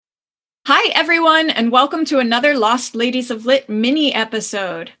Hi, everyone, and welcome to another Lost Ladies of Lit mini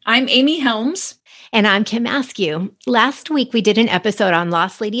episode. I'm Amy Helms. And I'm Kim Askew. Last week, we did an episode on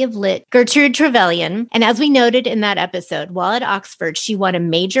Lost Lady of Lit, Gertrude Trevelyan. And as we noted in that episode, while at Oxford, she won a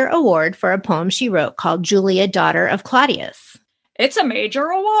major award for a poem she wrote called Julia, Daughter of Claudius. It's a major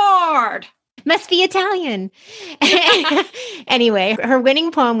award. Must be Italian. Anyway, her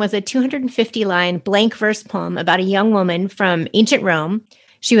winning poem was a 250-line blank verse poem about a young woman from ancient Rome.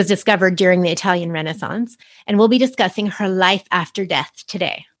 She was discovered during the Italian Renaissance, and we'll be discussing her life after death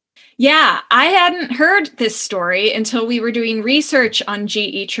today. Yeah, I hadn't heard this story until we were doing research on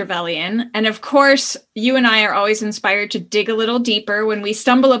G.E. Trevelyan. And of course, you and I are always inspired to dig a little deeper when we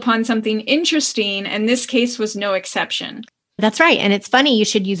stumble upon something interesting, and this case was no exception. That's right. And it's funny you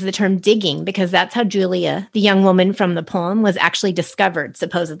should use the term digging, because that's how Julia, the young woman from the poem, was actually discovered,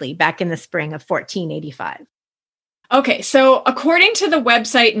 supposedly, back in the spring of 1485. Okay, so according to the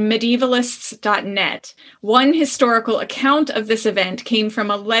website medievalists.net, one historical account of this event came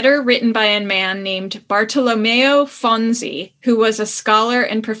from a letter written by a man named Bartolomeo Fonzi, who was a scholar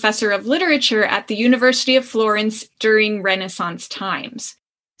and professor of literature at the University of Florence during Renaissance times.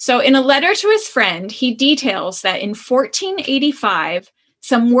 So in a letter to his friend, he details that in 1485,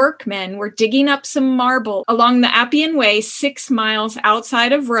 some workmen were digging up some marble along the Appian Way 6 miles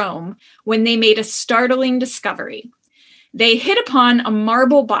outside of Rome when they made a startling discovery. They hit upon a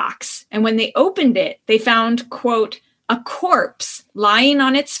marble box, and when they opened it, they found, quote, a corpse lying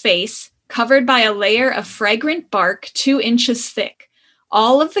on its face, covered by a layer of fragrant bark 2 inches thick.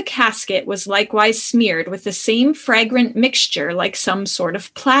 All of the casket was likewise smeared with the same fragrant mixture like some sort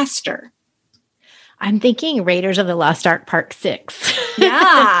of plaster. I'm thinking Raiders of the Lost Ark Part 6.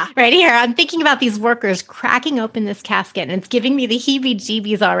 Yeah. Right here. I'm thinking about these workers cracking open this casket, and it's giving me the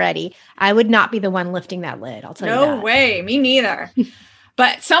heebie-jeebies already. I would not be the one lifting that lid, I'll tell you that. No way. Me neither.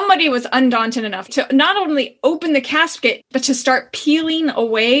 But somebody was undaunted enough to not only open the casket, but to start peeling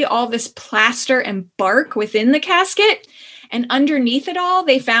away all this plaster and bark within the casket. And underneath it all,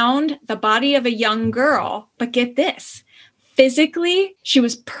 they found the body of a young girl. But get this. Physically, she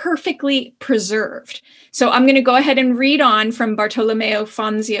was perfectly preserved. So I'm going to go ahead and read on from Bartolomeo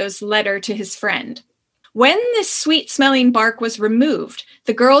Fonzio's letter to his friend. When this sweet-smelling bark was removed,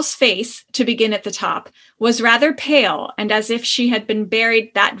 the girl's face, to begin at the top, was rather pale and as if she had been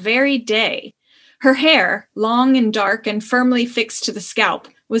buried that very day. Her hair, long and dark and firmly fixed to the scalp,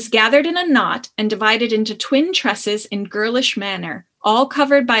 was gathered in a knot and divided into twin tresses in girlish manner, all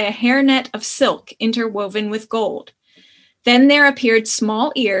covered by a hairnet of silk interwoven with gold. Then there appeared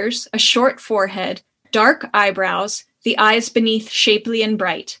small ears, a short forehead, dark eyebrows, the eyes beneath shapely and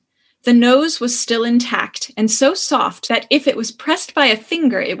bright. The nose was still intact, and so soft that if it was pressed by a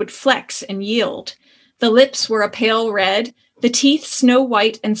finger, it would flex and yield. The lips were a pale red, the teeth snow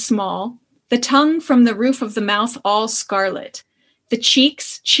white and small, the tongue from the roof of the mouth all scarlet. The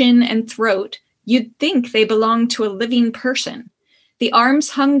cheeks, chin, and throat, you'd think they belonged to a living person. The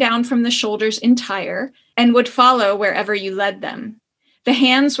arms hung down from the shoulders entire, and would follow wherever you led them. The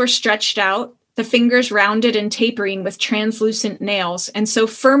hands were stretched out, the fingers rounded and tapering with translucent nails, and so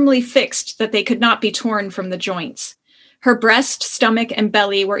firmly fixed that they could not be torn from the joints. Her breast, stomach, and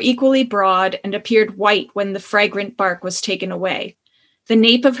belly were equally broad and appeared white when the fragrant bark was taken away. The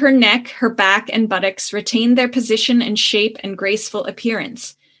nape of her neck, her back, and buttocks retained their position and shape and graceful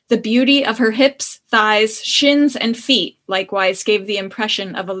appearance. The beauty of her hips, thighs, shins, and feet likewise gave the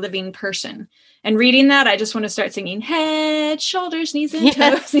impression of a living person. And reading that, I just want to start singing head, shoulders, knees, and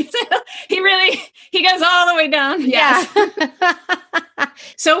toes. He goes all the way down. Yeah.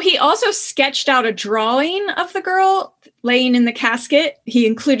 So he also sketched out a drawing of the girl laying in the casket. He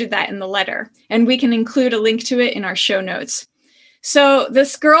included that in the letter, and we can include a link to it in our show notes. So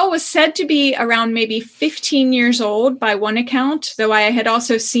this girl was said to be around maybe 15 years old by one account, though I had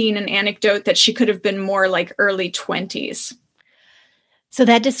also seen an anecdote that she could have been more like early 20s. So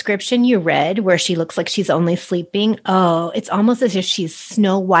that description you read where she looks like she's only sleeping, it's almost as if she's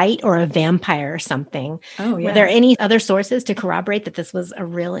Snow White or a vampire or something. Oh, yeah. Were there any other sources to corroborate that this was a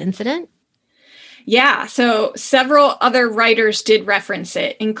real incident? Yeah, so several other writers did reference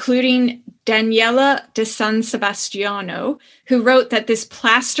it, including Daniela de San Sebastiano, who wrote that this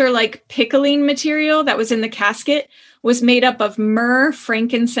plaster-like pickling material that was in the casket was made up of myrrh,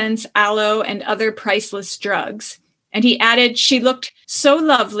 frankincense, aloe, and other priceless drugs. And he added, she looked so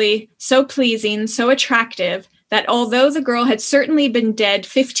lovely, so pleasing, so attractive, that although the girl had certainly been dead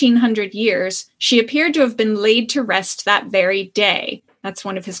 1,500 years, she appeared to have been laid to rest that very day. That's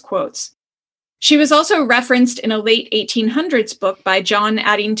one of his quotes. She was also referenced in a late 1800s book by John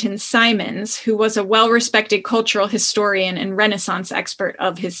Addington Symonds, who was a well-respected cultural historian and Renaissance expert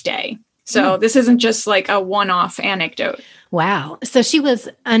of his day. So this isn't just like a one-off anecdote. Wow. So she was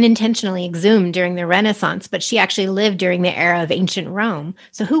unintentionally exhumed during the Renaissance, but she actually lived during the era of ancient Rome.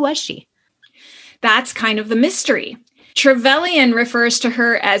 So who was she? That's kind of the mystery. Trevelyan refers to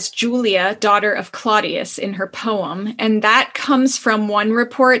her as Julia, daughter of Claudius, in her poem, and that comes from one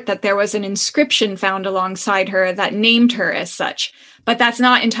report that there was an inscription found alongside her that named her as such, but that's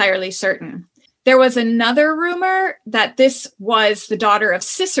not entirely certain. There was another rumor that this was the daughter of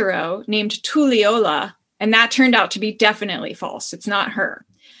Cicero named Tulliola, and that turned out to be definitely false. It's not her.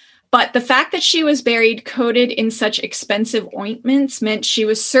 But the fact that she was buried coated in such expensive ointments meant she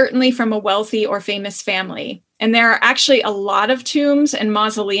was certainly from a wealthy or famous family. And there are actually a lot of tombs and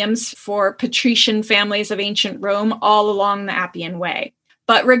mausoleums for patrician families of ancient Rome all along the Appian Way.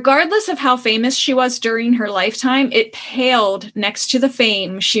 But regardless of how famous she was during her lifetime, it paled next to the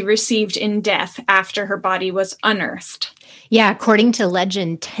fame she received in death after her body was unearthed. Yeah, according to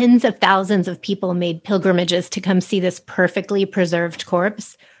legend, tens of thousands of people made pilgrimages to come see this perfectly preserved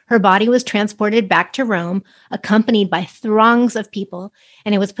corpse. Her body was transported back to Rome, accompanied by throngs of people,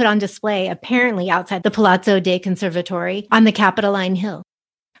 and it was put on display apparently outside the Palazzo dei Conservatori on the Capitoline Hill.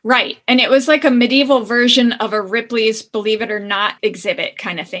 Right. And it was like a medieval version of a Ripley's Believe It or Not exhibit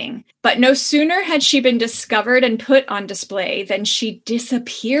kind of thing. But no sooner had she been discovered and put on display than she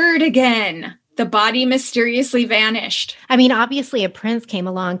disappeared again. The body mysteriously vanished. I mean, obviously a prince came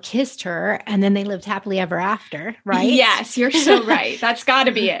along, kissed her, and then they lived happily ever after, right? Yes, you're so right. That's got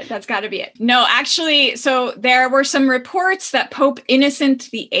to be it. That's got to be it. No, actually, so there were some reports that Pope Innocent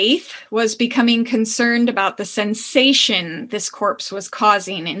VIII was becoming concerned about the sensation this corpse was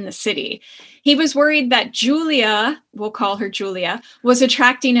causing in the city. He was worried that Julia, we'll call her Julia, was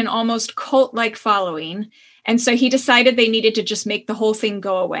attracting an almost cult-like following. And so he decided they needed to just make the whole thing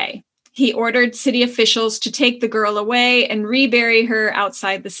go away. He ordered city officials to take the girl away and rebury her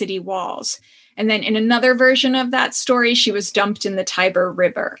outside the city walls. And then in another version of that story, she was dumped in the Tiber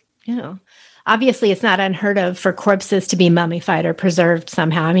River. Yeah. Obviously, it's not unheard of for corpses to be mummified or preserved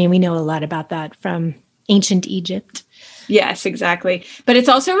somehow. I mean, we know a lot about that from ancient Egypt. Yes, exactly. But it's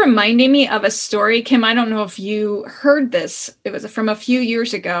also reminding me of a story, Kim. I don't know if you heard this. It was from a few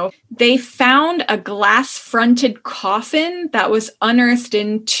years ago. They found a glass-fronted coffin that was unearthed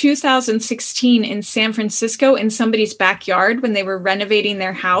in 2016 in San Francisco in somebody's backyard when they were renovating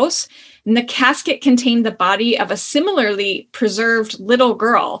their house. And the casket contained the body of a similarly preserved little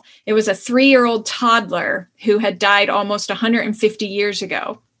girl. It was a 3-year-old toddler who had died almost 150 years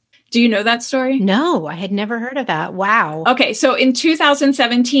ago. Do you know that story? No, I had never heard of that. Wow. Okay, so in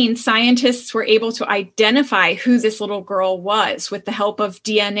 2017, scientists were able to identify who this little girl was with the help of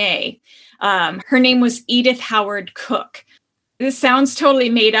DNA. Her name was Edith Howard Cook. This sounds totally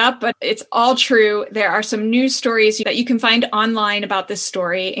made up, but it's all true. There are some news stories that you can find online about this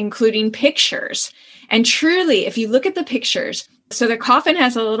story, including pictures. And truly, if you look at the pictures, so the coffin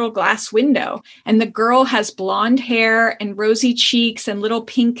has a little glass window, and the girl has blonde hair and rosy cheeks and little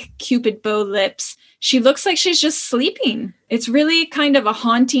pink Cupid bow lips. She looks like she's just sleeping. It's really kind of a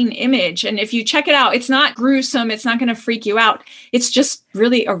haunting image. And if you check it out, it's not gruesome. It's not going to freak you out. It's just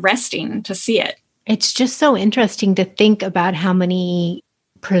really arresting to see it. It's just so interesting to think about how many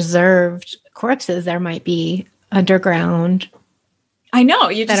preserved corpses there might be underground. I know.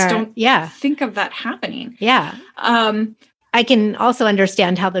 You just don't think of that happening. Yeah. I can also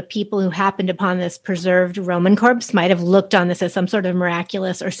understand how the people who happened upon this preserved Roman corpse might have looked on this as some sort of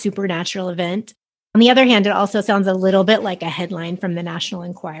miraculous or supernatural event. On the other hand, it also sounds a little bit like a headline from the National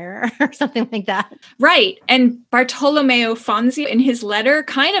Enquirer or something like that. Right. And Bartolomeo Fonzi, in his letter,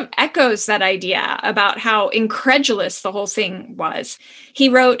 kind of echoes that idea about how incredulous the whole thing was. He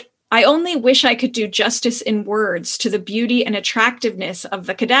wrote, "I only wish I could do justice in words to the beauty and attractiveness of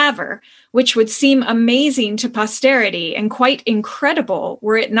the cadaver, which would seem amazing to posterity and quite incredible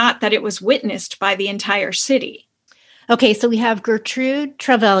were it not that it was witnessed by the entire city." Okay, so we have Gertrude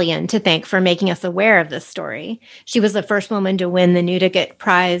Trevelyan to thank for making us aware of this story. She was the first woman to win the Newdigate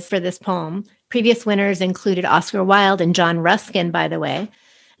Prize for this poem. Previous winners included Oscar Wilde and John Ruskin, by the way.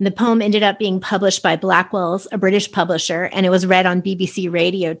 And the poem ended up being published by Blackwell's, a British publisher, and it was read on BBC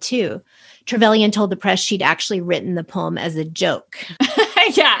Radio too. Trevelyan told the press she'd actually written the poem as a joke.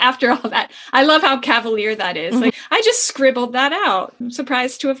 Yeah, after all that. I love how cavalier that is. Like, I just scribbled that out. I'm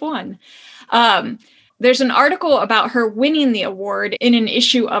surprised to have won. There's an article about her winning the award in an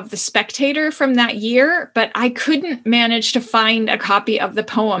issue of The Spectator from that year, but I couldn't manage to find a copy of the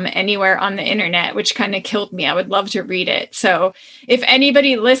poem anywhere on the internet, which kind of killed me. I would love to read it. So if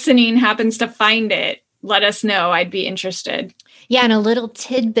anybody listening happens to find it, let us know. I'd be interested. Yeah, and a little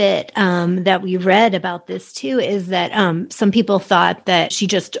tidbit that we read about this too is that some people thought that she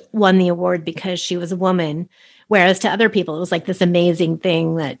just won the award because she was a woman, whereas to other people, it was like this amazing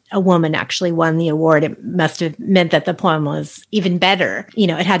thing that a woman actually won the award. It must have meant that the poem was even better. You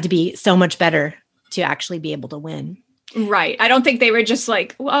know, it had to be so much better to actually be able to win. Right. I don't think they were just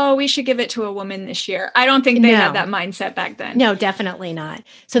like, oh, we should give it to a woman this year. I don't think they had that mindset back then. No, definitely not.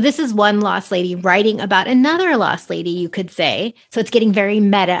 So this is one lost lady writing about another lost lady, you could say. So it's getting very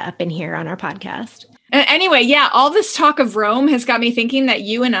meta up in here on our podcast. Anyway, yeah, all this talk of Rome has got me thinking that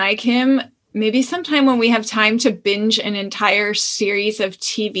you and I, Kim, maybe sometime when we have time to binge an entire series of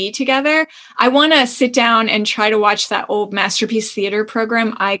TV together, I want to sit down and try to watch that old Masterpiece Theater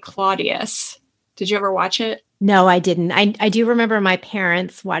program, I, Claudius. Did you ever watch it? No, I didn't. I do remember my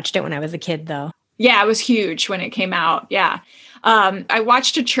parents watched it when I was a kid, though. Yeah, it was huge when it came out. Yeah. I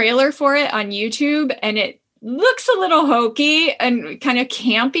watched a trailer for it on YouTube, and it looks a little hokey and kind of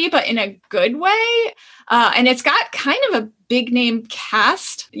campy, but in a good way. And it's got kind of a big name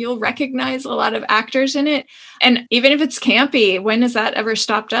cast. You'll recognize a lot of actors in it. And even if it's campy, when has that ever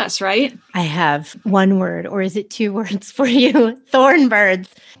stopped us, right? I have one word, or is it two words for you? Thornbirds.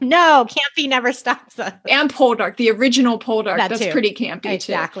 No, campy never stops us. And Poldark, the original Poldark. That's pretty campy too.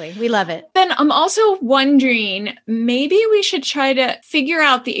 Exactly. We love it. Then I'm also wondering, maybe we should try to figure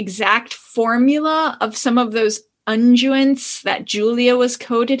out the exact formula of some of those unguents that Julia was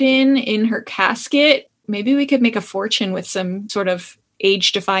coated in her casket. Maybe we could make a fortune with some sort of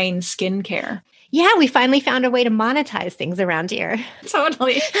age-defying skincare. Yeah, we finally found a way to monetize things around here.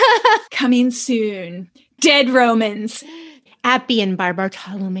 Totally. Coming soon. Dead Romans. Appian by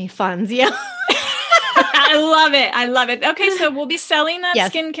Bartolome funds. Yeah. I love it. I love it. Okay, so we'll be selling that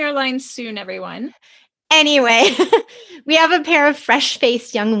skincare line soon, everyone. Anyway, we have a pair of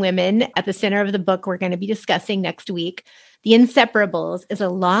fresh-faced young women at the center of the book we're going to be discussing next week. The Inseparables is a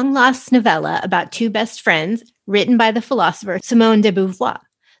long-lost novella about two best friends written by the philosopher Simone de Beauvoir.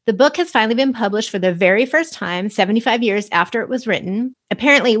 The book has finally been published for the very first time, 75 years after it was written.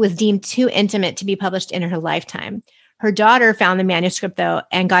 Apparently, it was deemed too intimate to be published in her lifetime. Her daughter found the manuscript, though,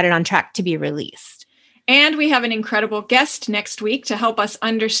 and got it on track to be released. And we have an incredible guest next week to help us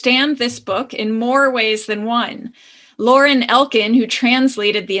understand this book in more ways than one. Lauren Elkin, who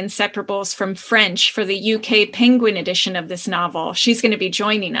translated The Inseparables from French for the UK Penguin edition of this novel. She's going to be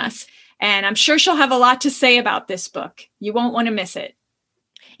joining us, and I'm sure she'll have a lot to say about this book. You won't want to miss it.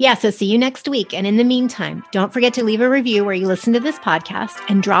 Yeah, so see you next week. And in the meantime, don't forget to leave a review where you listen to this podcast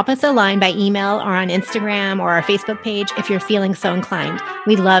and drop us a line by email or on Instagram or our Facebook page if you're feeling so inclined.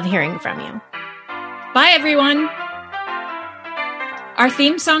 We love hearing from you. Bye, everyone. Our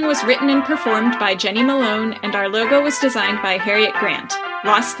theme song was written and performed by Jenny Malone, and our logo was designed by Harriet Grant.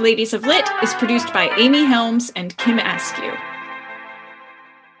 Lost Ladies of Lit is produced by Amy Helms and Kim Askew.